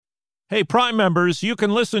Hey, Prime members, you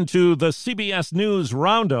can listen to the CBS News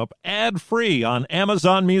Roundup ad-free on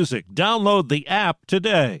Amazon Music. Download the app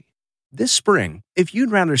today. This spring, if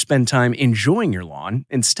you'd rather spend time enjoying your lawn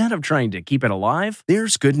instead of trying to keep it alive,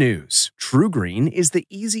 there's good news. True Green is the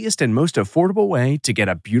easiest and most affordable way to get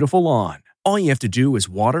a beautiful lawn. All you have to do is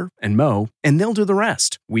water and mow, and they'll do the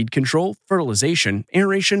rest. Weed control, fertilization,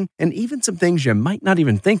 aeration, and even some things you might not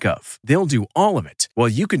even think of. They'll do all of it, while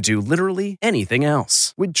you can do literally anything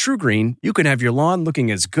else. With True Green, you can have your lawn looking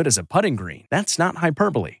as good as a putting green. That's not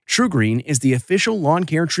hyperbole. True Green is the official lawn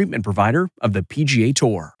care treatment provider of the PGA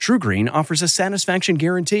Tour. True Green offers a satisfaction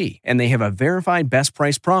guarantee, and they have a verified best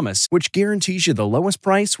price promise, which guarantees you the lowest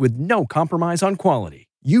price with no compromise on quality.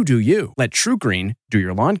 You do you. Let True Green do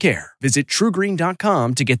your lawn care. Visit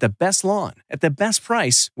TrueGreen.com to get the best lawn at the best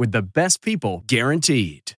price with the best people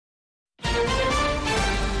guaranteed.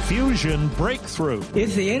 Fusion breakthrough.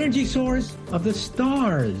 It's the energy source of the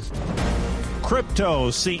stars.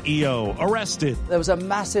 Crypto CEO arrested. There was a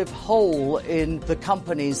massive hole in the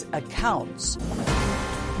company's accounts.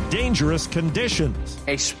 Dangerous conditions.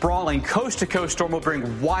 A sprawling coast-to-coast storm will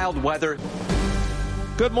bring wild weather.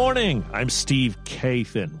 Good morning. I'm Steve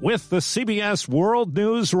Kathan with the CBS World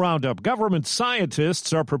News Roundup. Government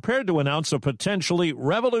scientists are prepared to announce a potentially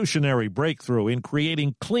revolutionary breakthrough in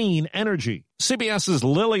creating clean energy. CBS's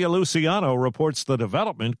Lilia Luciano reports the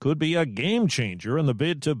development could be a game changer in the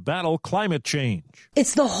bid to battle climate change.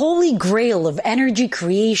 It's the holy grail of energy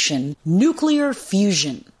creation, nuclear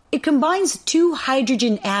fusion. It combines two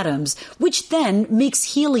hydrogen atoms, which then makes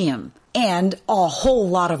helium and a whole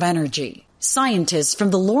lot of energy. Scientists from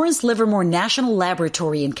the Lawrence Livermore National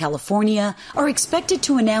Laboratory in California are expected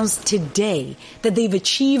to announce today that they've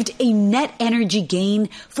achieved a net energy gain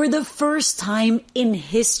for the first time in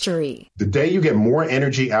history. The day you get more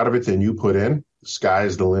energy out of it than you put in, the sky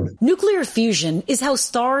is the limit. Nuclear fusion is how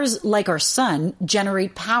stars like our sun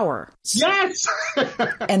generate power. Yes!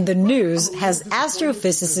 And the news has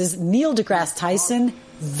astrophysicist Neil deGrasse Tyson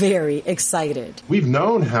very excited. We've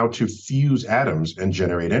known how to fuse atoms and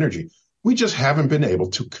generate energy. We just haven't been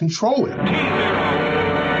able to control it.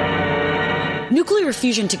 Nuclear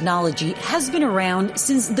fusion technology has been around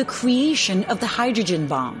since the creation of the hydrogen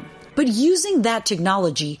bomb. But using that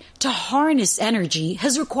technology to harness energy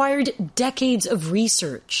has required decades of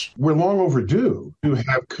research. We're long overdue to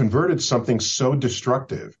have converted something so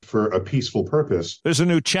destructive for a peaceful purpose. There's a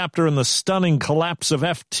new chapter in the stunning collapse of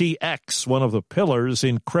FTX, one of the pillars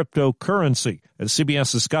in cryptocurrency. As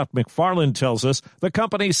CBS's Scott McFarland tells us, the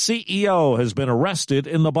company's CEO has been arrested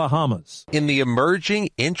in the Bahamas. In the emerging,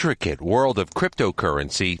 intricate world of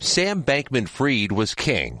cryptocurrency, Sam Bankman-Fried was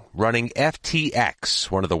king, running FTX,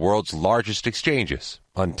 one of the world's largest exchanges.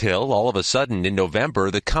 Until, all of a sudden, in November,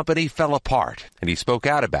 the company fell apart, and he spoke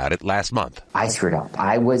out about it last month. I screwed up.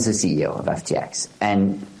 I was the CEO of FTX,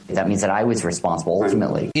 and that means that I was responsible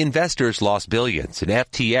ultimately. Investors lost billions, and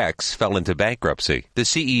FTX fell into bankruptcy. The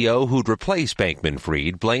CEO who'd replaced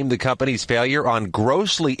Bankman-Fried blamed the company's failure on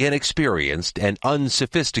grossly inexperienced and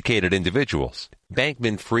unsophisticated individuals.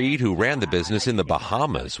 Bankman-Fried, who ran the business in the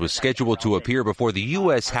Bahamas, was scheduled to appear before the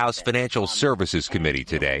U.S. House Financial Services Committee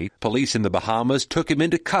today. Police in the Bahamas took him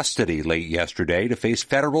into custody late yesterday to face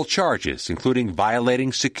federal charges, including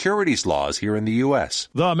violating securities laws here in the U.S.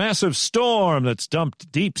 The massive storm that's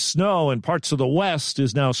dumped deep snow in parts of the West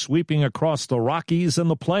is now sweeping across the Rockies and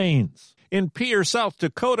the Plains. In Pierre, South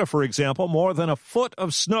Dakota, for example, more than a foot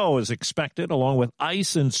of snow is expected, along with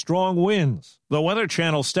ice and strong winds. The Weather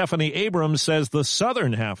Channel's Stephanie Abrams says the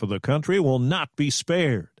southern half of the country will not be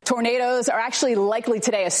spared. Tornadoes are actually likely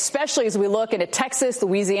today, especially as we look into Texas,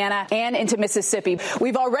 Louisiana, and into Mississippi.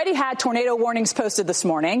 We've already had tornado warnings posted this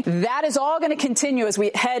morning. That is all going to continue as we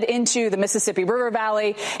head into the Mississippi River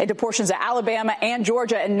Valley, into portions of Alabama and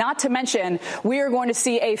Georgia. And not to mention, we are going to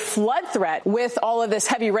see a flood threat with all of this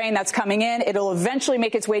heavy rain that's coming in. It'll eventually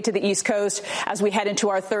make its way to the East Coast as we head into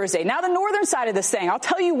our Thursday. Now, the northern side of this thing, I'll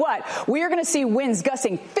tell you what, we are going to see winds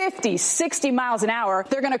gusting 50, 60 miles an hour.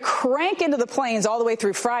 They're going to crank into the plains all the way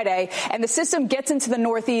through Friday, and the system gets into the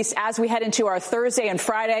northeast as we head into our Thursday and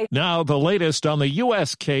Friday. Now, the latest on the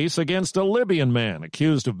U.S. case against a Libyan man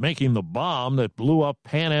accused of making the bomb that blew up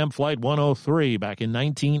Pan Am Flight 103 back in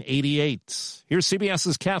 1988. Here's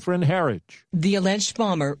CBS's Catherine Herridge. The alleged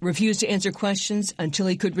bomber refused to answer questions until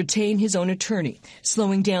he could retain his own attorney,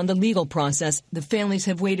 slowing down the legal process the families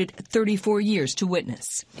have waited 34 years to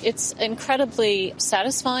witness. It's incredibly incredibly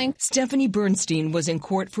satisfying. Stephanie Bernstein was in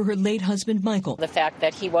court for her late husband, Michael. The fact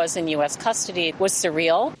that he was in U.S. custody was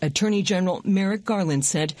surreal. Attorney General Merrick Garland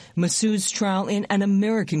said Massoud's trial in an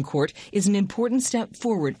American court is an important step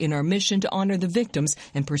forward in our mission to honor the victims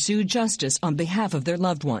and pursue justice on behalf of their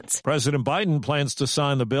loved ones. President Biden plans to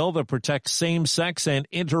sign the bill that protects same-sex and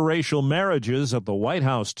interracial marriages at the White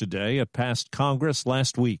House today. It passed Congress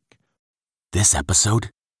last week. This episode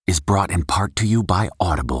is brought in part to you by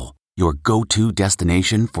Audible, your go-to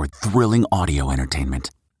destination for thrilling audio entertainment.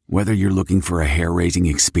 Whether you're looking for a hair-raising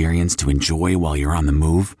experience to enjoy while you're on the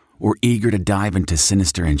move or eager to dive into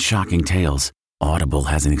sinister and shocking tales, Audible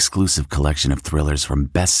has an exclusive collection of thrillers from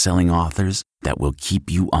best-selling authors that will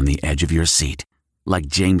keep you on the edge of your seat. Like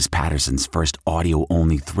James Patterson's first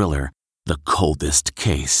audio-only thriller, The Coldest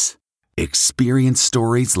Case. Experience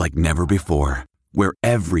stories like never before, where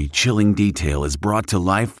every chilling detail is brought to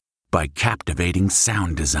life by captivating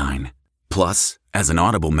sound design. Plus, as an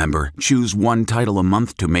Audible member, choose one title a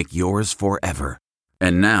month to make yours forever.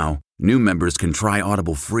 And now, new members can try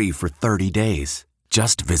Audible free for 30 days.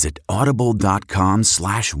 Just visit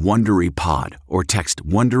audible.com/WonderyPod or text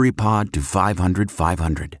WonderyPod to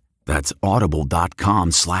 500-500. That's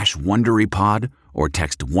audible.com/WonderyPod or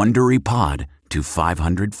text WonderyPod to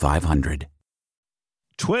 500-500.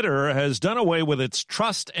 Twitter has done away with its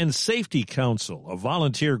Trust and Safety Council, a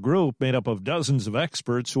volunteer group made up of dozens of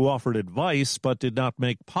experts who offered advice but did not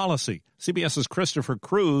make policy. CBS's Christopher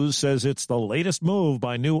Cruz says it's the latest move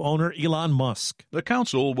by new owner Elon Musk. The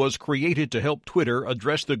council was created to help Twitter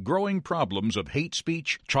address the growing problems of hate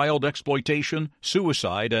speech, child exploitation,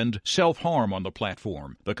 suicide, and self-harm on the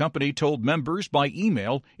platform. The company told members by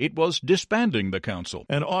email it was disbanding the council.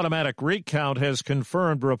 An automatic recount has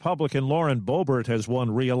confirmed Republican Lauren Boebert has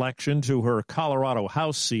won re-election to her Colorado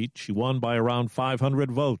House seat. She won by around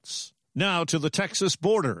 500 votes. Now to the Texas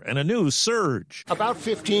border and a new surge. About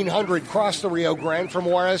 1,500 crossed the Rio Grande from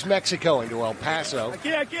Juarez, Mexico into El Paso.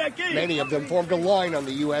 Many of them formed a line on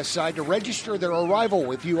the U.S. side to register their arrival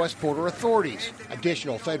with U.S. border authorities.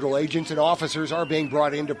 Additional federal agents and officers are being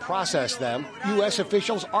brought in to process them. U.S.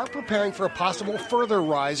 officials are preparing for a possible further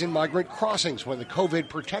rise in migrant crossings when the COVID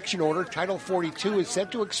protection order, Title 42, is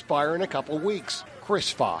set to expire in a couple weeks.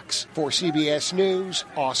 Chris Fox for CBS News,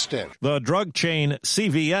 Austin. The drug chain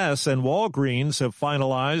CVS and Walgreens have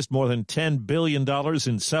finalized more than $10 billion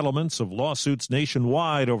in settlements of lawsuits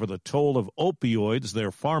nationwide over the toll of opioids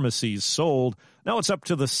their pharmacies sold. Now it's up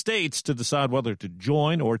to the states to decide whether to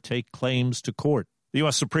join or take claims to court. The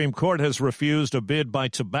U.S. Supreme Court has refused a bid by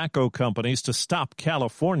tobacco companies to stop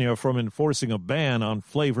California from enforcing a ban on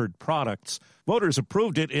flavored products. Voters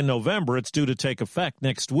approved it in November. It's due to take effect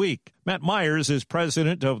next week. Matt Myers is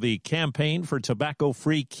president of the Campaign for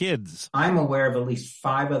Tobacco-Free Kids. I'm aware of at least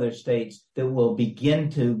 5 other states that will begin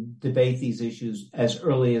to debate these issues as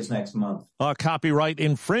early as next month. A copyright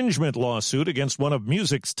infringement lawsuit against one of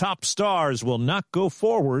music's top stars will not go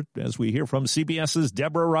forward, as we hear from CBS's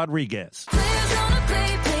Deborah Rodriguez.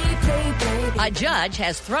 A judge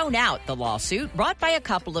has thrown out the lawsuit brought by a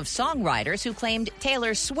couple of songwriters who claimed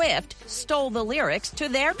Taylor Swift stole the lyrics to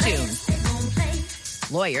their tune.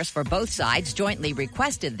 Lawyers for both sides jointly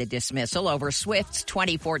requested the dismissal over Swift's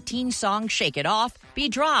 2014 song Shake It Off be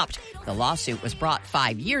dropped. The lawsuit was brought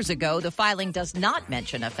 5 years ago. The filing does not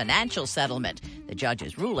mention a financial settlement. The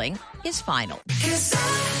judge's ruling is final.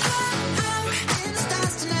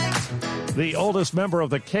 The oldest member of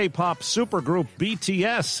the K-pop supergroup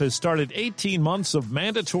BTS has started 18 months of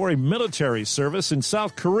mandatory military service in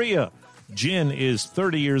South Korea. Jin is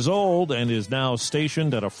 30 years old and is now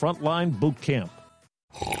stationed at a frontline boot camp.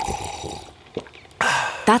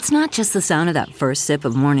 That's not just the sound of that first sip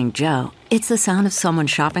of Morning Joe. It's the sound of someone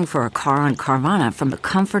shopping for a car on Carvana from the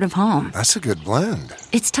comfort of home. That's a good blend.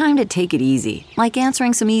 It's time to take it easy, like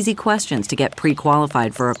answering some easy questions to get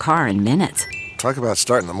pre-qualified for a car in minutes. Talk about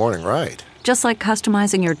starting the morning right. Just like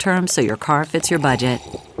customizing your terms so your car fits your budget.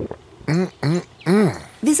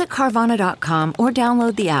 Visit Carvana.com or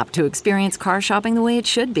download the app to experience car shopping the way it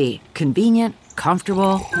should be. Convenient,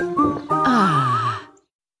 comfortable.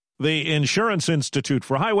 The Insurance Institute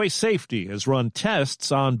for Highway Safety has run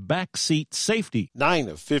tests on backseat safety. 9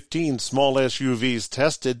 of 15 small SUVs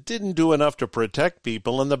tested didn't do enough to protect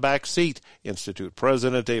people in the back seat. Institute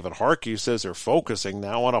President David Harkey says they're focusing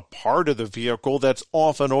now on a part of the vehicle that's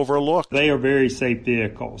often overlooked. They are very safe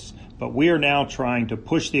vehicles, but we are now trying to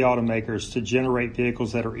push the automakers to generate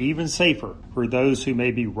vehicles that are even safer for those who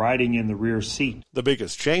may be riding in the rear seat. The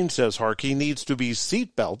biggest change, says Harkey, needs to be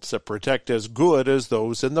seat belts that protect as good as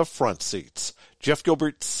those in the front seats. Jeff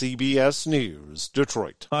Gilbert, CBS News,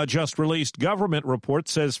 Detroit. A just-released government report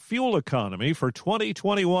says fuel economy for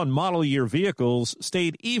 2021 model year vehicles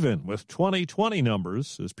stayed even with 2020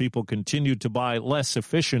 numbers as people continued to buy less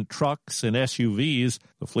efficient trucks and SUVs.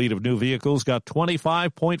 The fleet of new vehicles got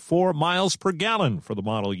 25.4 miles per gallon for the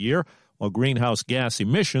model year, while greenhouse gas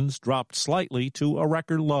emissions dropped slightly to a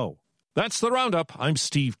record low. That's the Roundup. I'm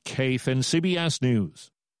Steve Kathan, CBS News.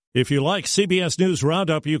 If you like CBS News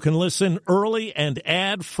Roundup, you can listen early and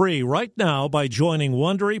ad-free right now by joining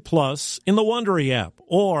Wondery Plus in the Wondery app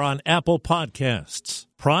or on Apple Podcasts.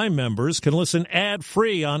 Prime members can listen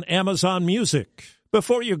ad-free on Amazon Music.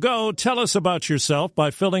 Before you go, tell us about yourself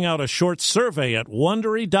by filling out a short survey at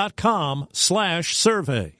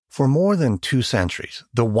Wondery.com/survey. For more than 2 centuries,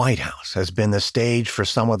 the White House has been the stage for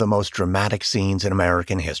some of the most dramatic scenes in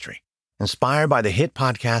American history. Inspired by the hit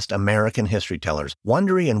podcast American History Tellers,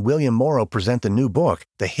 Wondery and William Morrow present the new book,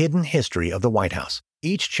 The Hidden History of the White House.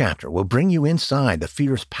 Each chapter will bring you inside the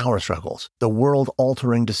fierce power struggles, the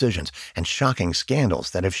world-altering decisions, and shocking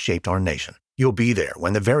scandals that have shaped our nation. You'll be there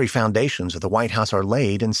when the very foundations of the White House are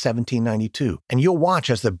laid in 1792, and you'll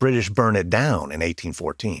watch as the British burn it down in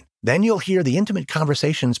 1814. Then you'll hear the intimate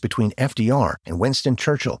conversations between FDR and Winston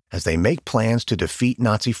Churchill as they make plans to defeat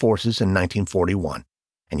Nazi forces in 1941.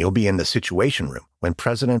 And you'll be in the Situation Room when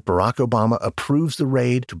President Barack Obama approves the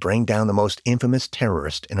raid to bring down the most infamous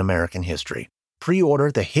terrorist in American history.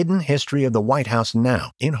 Pre-order The Hidden History of the White House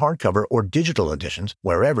now in hardcover or digital editions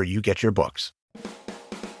wherever you get your books.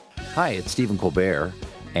 Hi, it's Stephen Colbert,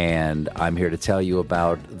 and I'm here to tell you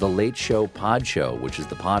about The Late Show Pod Show, which is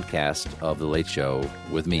the podcast of The Late Show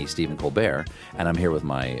with me, Stephen Colbert, and I'm here with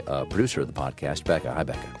my producer of the podcast, Becca. Hi,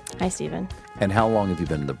 Becca. Hi, Stephen. And how long have you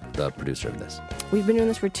been the producer of this? We've been doing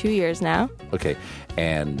this for 2 years now. Okay,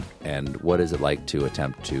 and what is it like to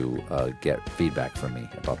attempt to get feedback from me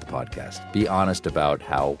about the podcast? Be honest about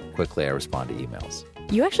how quickly I respond to emails.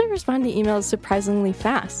 You actually respond to emails surprisingly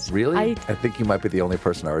fast. Really? I think you might be the only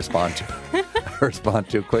person I respond to. I respond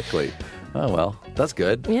to quickly. Oh, well, that's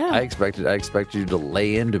good. Yeah. I expected you to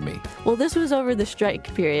lay into me. Well, this was over the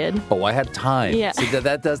strike period. Oh, I had time. Yeah. See,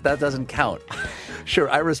 that doesn't count. Sure,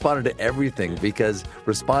 I responded to everything because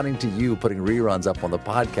responding to you putting reruns up on the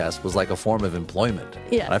podcast was like a form of employment.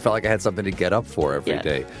 Yeah. And I felt like I had something to get up for every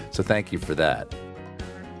day. So thank you for that.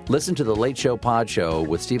 Listen to The Late Show Pod Show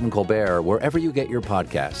with Stephen Colbert wherever you get your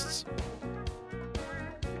podcasts.